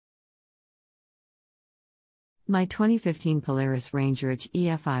My 2015 Polaris Ranger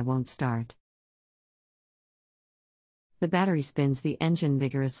EFI won't start. The battery spins the engine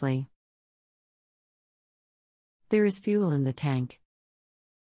vigorously. There is fuel in the tank.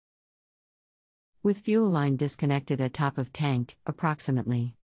 With fuel line disconnected at top of tank,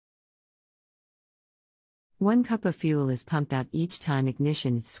 approximately 1 cup of fuel is pumped out each time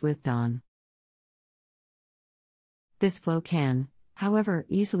ignition is switched on. This flow can, however,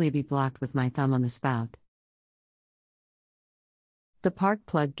 easily be blocked with my thumb on the spout. The spark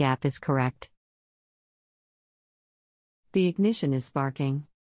plug gap is correct. The ignition is sparking.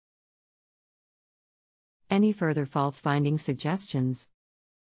 Any further fault-finding suggestions?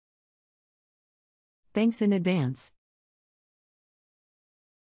 Thanks in advance.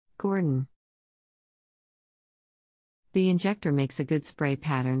 Gordon. The injector makes a good spray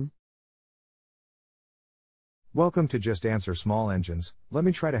pattern. Welcome to Just Answer Small Engines. Let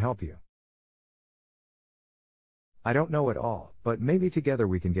me try to help you. I don't know it all, but maybe together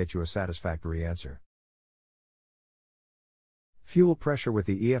we can get you a satisfactory answer. Fuel pressure with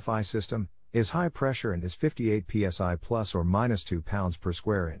the EFI system is high pressure and is 58 psi plus or minus 2 pounds per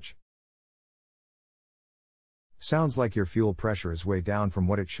square inch. Sounds like your fuel pressure is way down from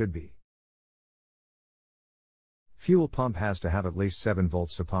what it should be. Fuel pump has to have at least 7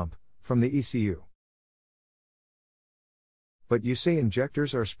 volts to pump, from the ECU. But you say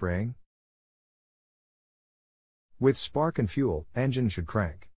injectors are spraying? With spark and fuel, engine should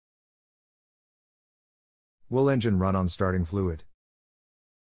crank. Will engine run on starting fluid?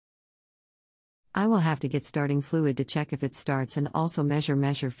 I will have to get starting fluid to check if it starts and also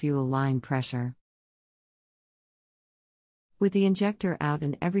measure fuel line pressure. With the injector out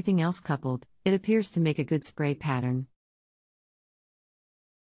and everything else coupled, it appears to make a good spray pattern.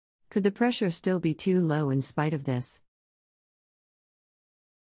 Could the pressure still be too low in spite of this?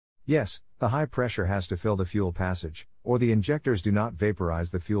 Yes, the high pressure has to fill the fuel passage, or the injectors do not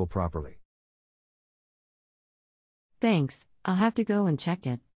vaporize the fuel properly. Thanks, I'll have to go and check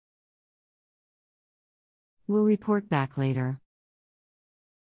it. We'll report back later.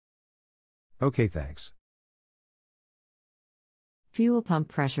 Okay, thanks. Fuel pump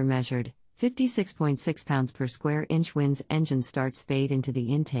pressure measured, 56.6 pounds per square inch. Wins engine start spade into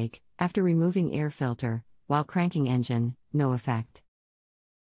the intake, after removing air filter, while cranking engine, no effect.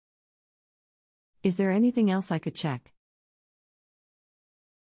 Is there anything else I could check?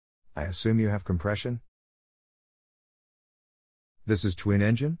 I assume you have compression? This is twin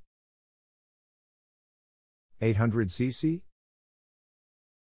engine? 800 cc?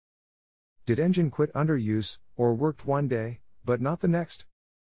 Did engine quit under use, or worked one day, but not the next?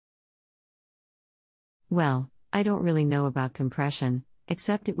 Well, I don't really know about compression,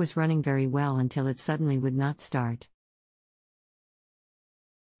 except it was running very well until it suddenly would not start.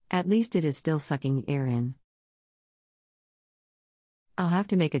 At least it is still sucking air in. I'll have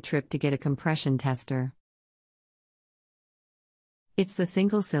to make a trip to get a compression tester. It's the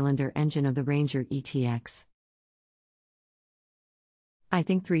single-cylinder engine of the Ranger ETX. I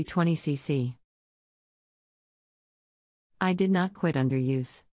think 320 cc. I did not quit under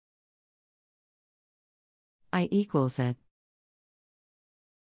use. I equals it.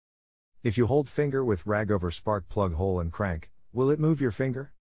 If you hold finger with rag over spark plug hole and crank, will it move your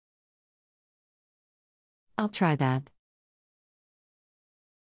finger? I'll try that.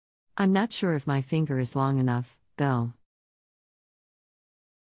 I'm not sure if my finger is long enough, though.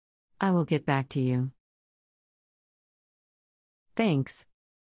 I will get back to you. Thanks.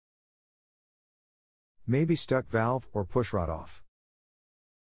 Maybe stuck valve or pushrod off.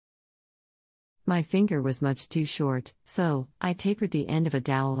 My finger was much too short, so I tapered the end of a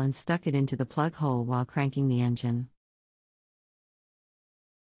dowel and stuck it into the plug hole while cranking the engine.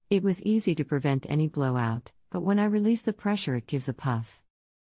 It was easy to prevent any blowout, but when I release the pressure it gives a puff.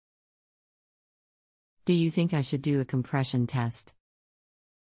 Do you think I should do a compression test?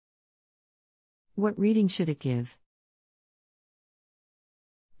 What reading should it give?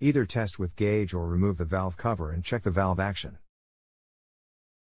 Either test with gauge or remove the valve cover and check the valve action.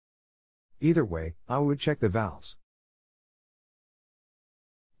 Either way, I would check the valves.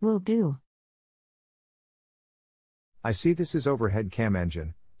 Will do. I see this is overhead cam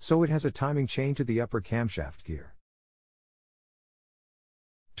engine, so it has a timing chain to the upper camshaft gear.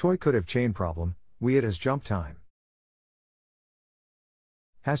 Toy could have chain problem, it has jump time.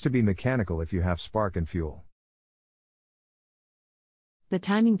 Has to be mechanical if you have spark and fuel. The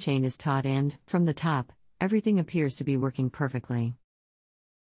timing chain is taut and, from the top, everything appears to be working perfectly.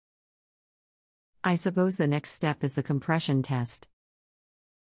 I suppose the next step is the compression test.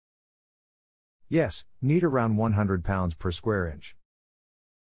 Yes, need around 100 pounds per square inch.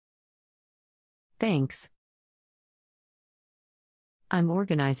 Thanks. I'm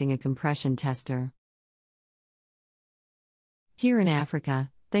organizing a compression tester. Here in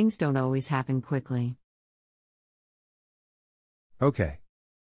Africa, things don't always happen quickly. Okay.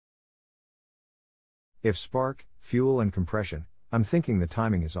 If spark, fuel and compression, I'm thinking the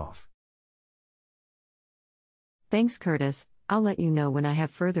timing is off. Thanks, Curtis. I'll let you know when I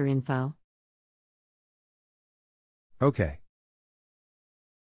have further info. Okay.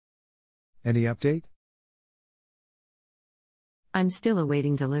 Any update? I'm still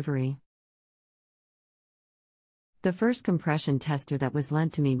awaiting delivery. The first compression tester that was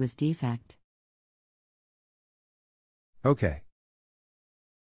lent to me was defect. Okay.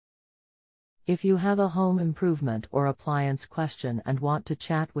 If you have a home improvement or appliance question and want to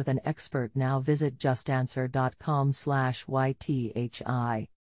chat with an expert now, visit justanswer.com/YTHI.